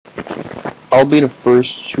I'll be the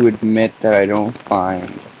first to admit that I don't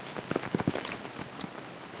find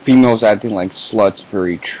females acting like sluts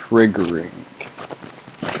very triggering.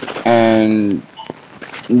 And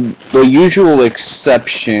the usual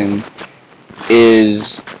exception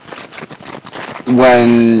is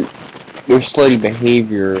when their slutty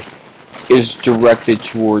behavior is directed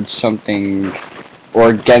towards something, or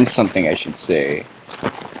against something I should say,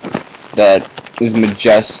 that is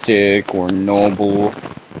majestic or noble,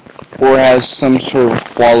 or has some sort of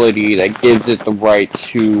quality that gives it the right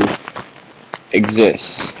to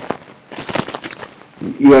exist.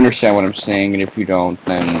 You understand what I'm saying, and if you don't,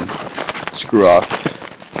 then screw off.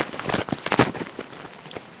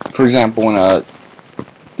 For example, when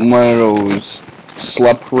one of those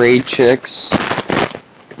slut parade chicks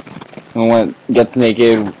gets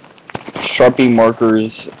naked, Sharpie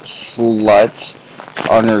markers slut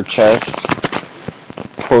on her chest,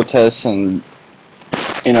 protests in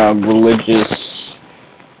a religious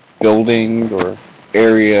building or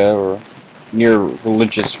area or near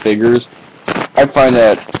religious figures, I find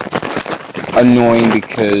that annoying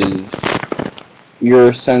because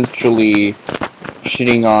you're essentially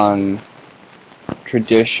shitting on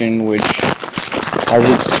tradition, which has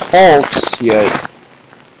its faults, yet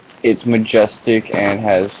it's majestic and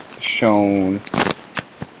has shown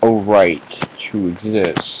a right to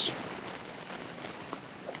exist.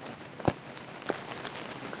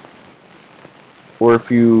 Or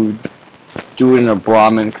if you do it in a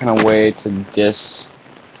Brahmin kind of way to diss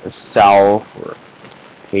the South or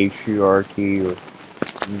patriarchy or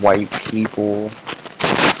white people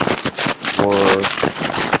or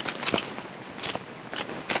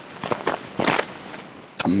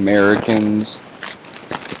Americans.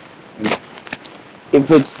 If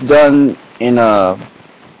it's done in a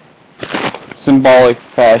symbolic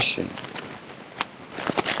fashion,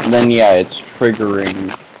 then yeah, it's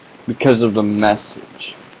triggering because of the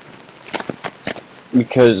message,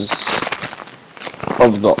 because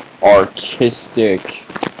of the artistic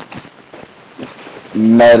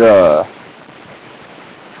meta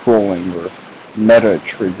trolling or meta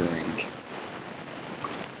triggering.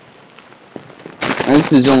 And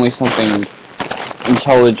this is only something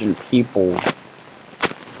intelligent people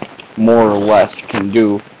more or less can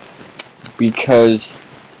do, because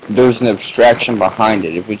there's an abstraction behind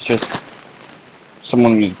it. If it's just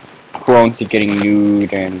someone who's prone to getting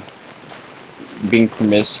nude and being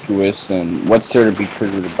promiscuous, and what's there to be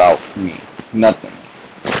triggered about for me? Nothing.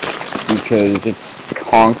 Because it's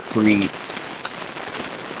concrete.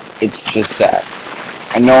 It's just that.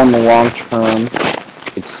 I know in the long term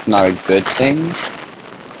it's not a good thing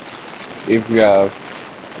if you have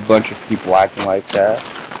a bunch of people acting like that.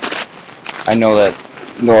 I know that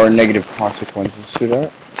there are negative consequences to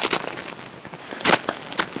that.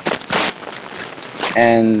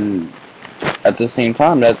 And at the same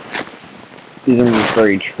time, that isn't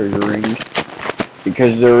very triggering,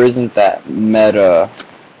 because there isn't that meta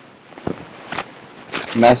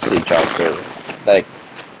message out there that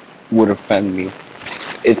would offend me.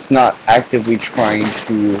 It's not actively trying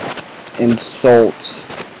to insult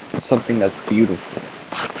something that's beautiful.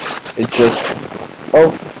 It's just,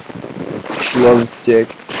 oh, she loves dick.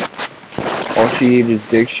 All she eats is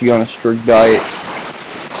dick. She on a strict diet.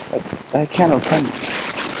 That can't offend me.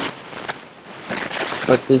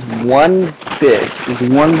 But this one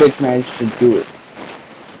bitch managed to do it.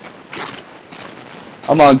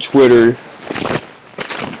 I'm on Twitter,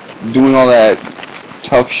 doing all that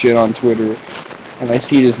tough shit on Twitter, and I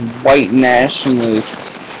see this white nationalist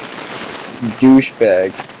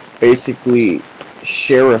douchebag basically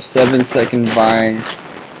share a 7-second vine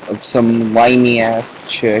of some limey ass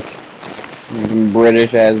chick, some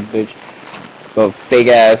British ass bitch, but fake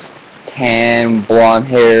ass tan, blonde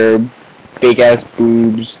hair, fake ass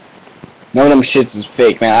boobs. None of them shits is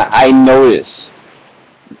fake, man. I know this.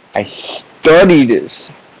 I study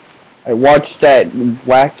this. I watched that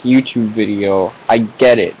whack YouTube video. I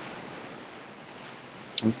get it.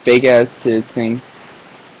 And fake ass tits saying,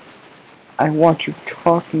 I want your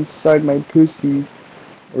cock inside my pussy,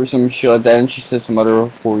 or some shit like that, and she said some other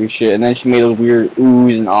hoary shit, and then she made those weird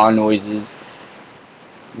oohs and ah noises,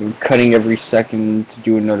 cutting every second to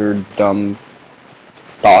do another dumb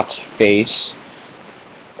thoughts face.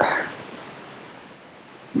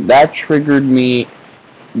 That triggered me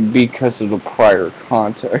because of the prior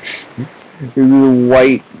context. It was a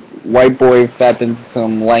white boy fapping to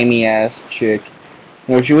some limey ass chick.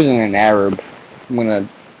 Well, she wasn't an Arab. I'm gonna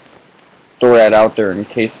throw that out there in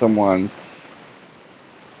case someone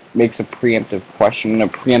makes a preemptive question. I'm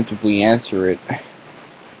gonna preemptively answer it.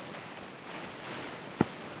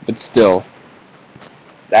 But still,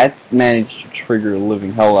 that managed to trigger the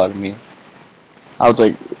living hell out of me. I was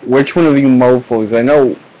like, which one of you mofos? I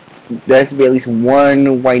know there has to be at least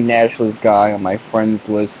one white nationalist guy on my friends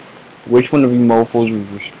list. Which one of you mofos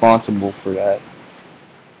was responsible for that?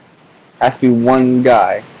 Has to be one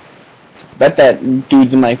guy. Bet that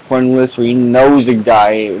dude's in my friend list, or he knows a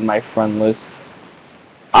guy in my friend list.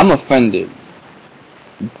 I'm offended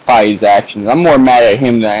by his actions. I'm more mad at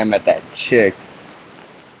him than I am at that chick.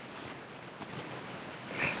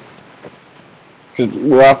 Because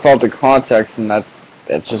without all the context, and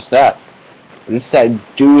that's just that. But it's that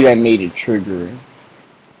dude that made it triggering.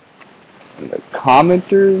 And the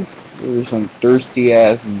commenters, those are some thirsty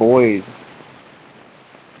ass boys.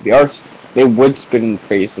 They would spit in the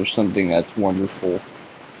face of something that's wonderful.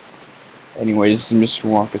 Anyways, this is Mr.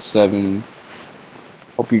 Wonka 7.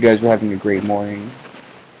 Hope you guys are having a great morning.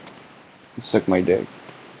 Suck my dick.